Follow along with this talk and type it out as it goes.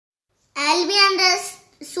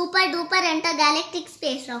Super Duper Intergalactic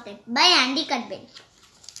Space Rocket by Andy Cudbill.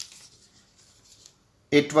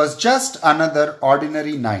 It was just another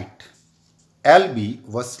ordinary night. LB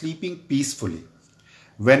was sleeping peacefully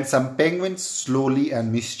when some penguins slowly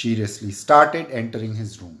and mysteriously started entering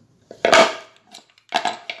his room.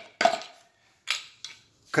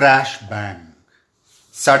 Crash bang.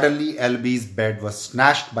 Suddenly LB's bed was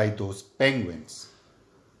snatched by those penguins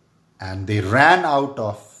and they ran out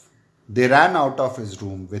of his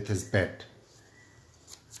room with his bed.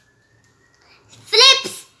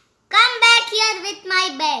 Flips! Come back here with my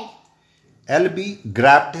bed. LB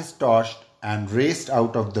grabbed his torch and raced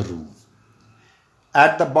out of the room.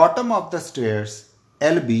 At the bottom of the stairs,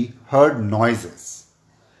 LB heard noises.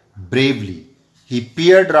 Bravely, he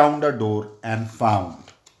peered round a door and found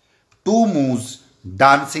two moose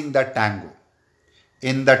dancing the tango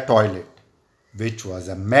in the toilet, which was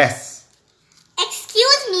a mess.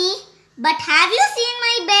 Excuse me, but have you seen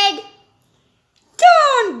my bed?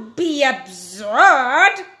 Don't be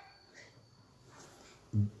absurd,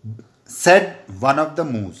 said one of the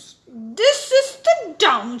moose. This is the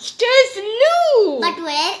downstairs loo. But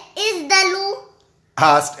where is the loo?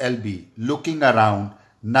 Asked LB, looking around,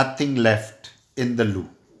 nothing left in the loo.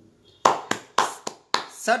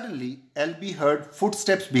 Suddenly, LB heard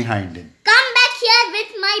footsteps behind him. Come back here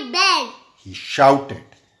with my bed. He shouted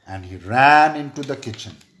and he ran into the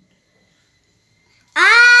kitchen.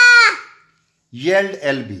 Ah! Yelled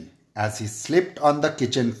LB as he slipped on the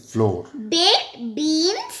kitchen floor. Baked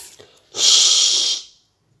beans? Shh!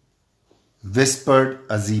 Whispered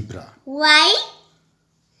a zebra. Why?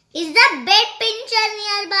 Is the bed pincher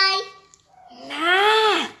nearby?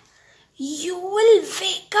 Nah, you will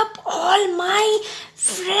wake up all my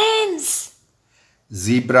friends.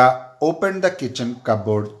 Zebra opened the kitchen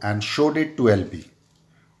cupboard and showed it to LB.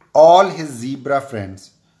 All his zebra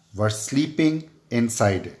friends were sleeping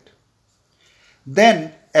inside it.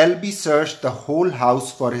 Then LB searched the whole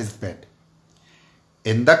house for his bed.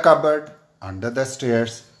 In the cupboard, under the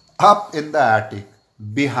stairs, up in the attic,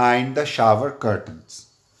 behind the shower curtains.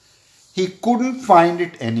 He couldn't find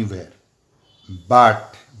it anywhere.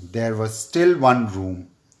 But there was still one room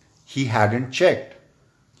he hadn't checked.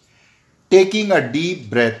 Taking a deep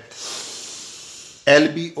breath,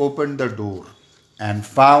 LB opened the door and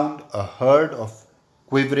found a herd of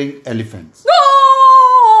quivering elephants.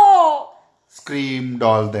 No! Screamed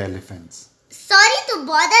all the elephants. Sorry to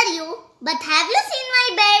bother you, but have you seen my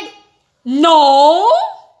bed? No!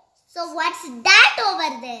 So what's that over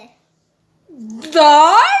there?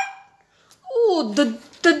 That? Oh, that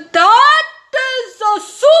is a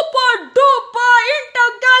super duper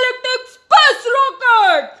intergalactic space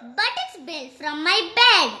rocket! But it's built from my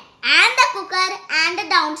bed and the cooker and the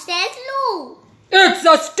downstairs loo. It's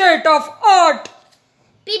a state of art.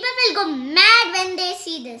 People will go mad when they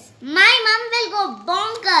see this. My mom will go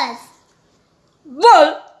bonkers. Well,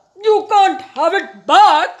 you can't have it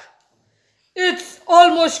back. It's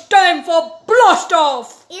almost time for blast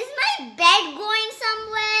off. Is my bed going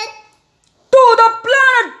somewhere? To the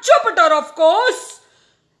planet Jupiter, of course.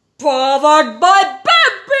 Powered by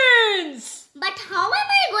baked beans. But how am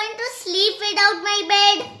I going to sleep without my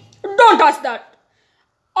bed? Don't ask that.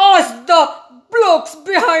 Ask the blokes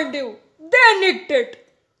behind you. They nicked it.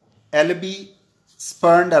 LB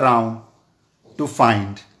spurned around to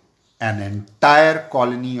find an entire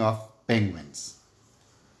colony of penguins.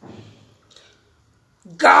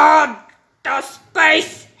 God, the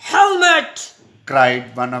space helmet!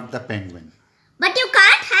 Cried one of the penguins. But you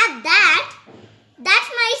can't have that. That's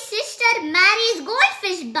my sister Mary's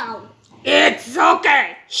goldfish bowl. It's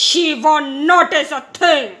okay. She won't notice a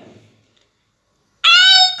thing.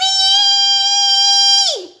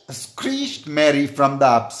 Screeched Mary from the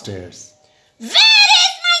upstairs. Where is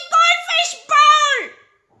my goldfish bowl?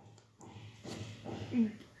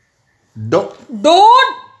 Don't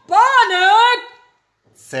panic!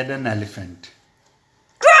 Said an elephant.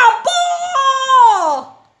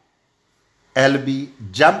 Grandpa! LB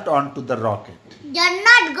jumped onto the rocket. You're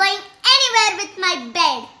not going anywhere with my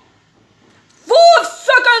bed. 4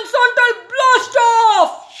 seconds until blast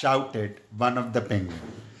off! Shouted one of the penguins.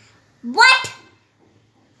 What?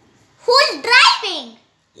 Who's driving?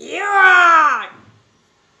 Yeah!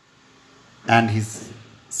 And he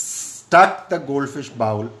stuck the goldfish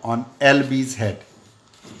bowl on LB's head.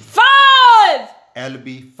 5!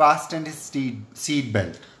 LB fastened his seat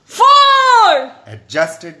belt, 4!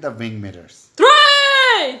 adjusted the wing mirrors,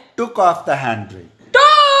 3! took off the handbrake,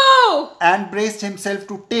 2! and braced himself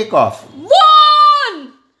to take off. 1!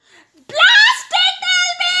 Blast it,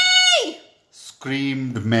 LB!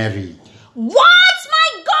 Screamed Mary. What's my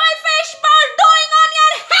goldfish ball doing on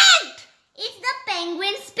your head? It's the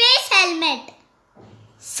penguin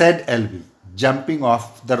said Elby, jumping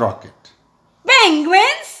off the rocket.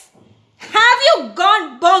 Penguins? Have you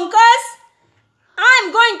gone bonkers?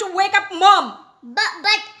 I'm going to wake up Mom.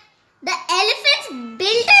 But the elephants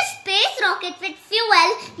built a space rocket with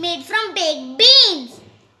fuel made from baked beans.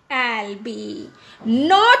 Albie,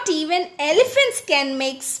 not even elephants can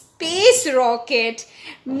make space rocket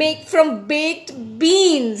made from baked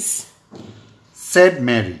beans. Said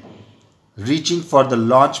Mary, reaching for the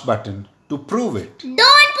launch button to prove it.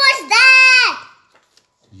 Don't push that!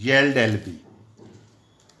 Yelled Elby.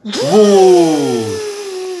 Whoo!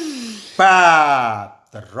 Pap!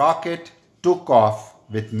 The rocket took off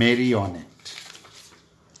with Mary on it.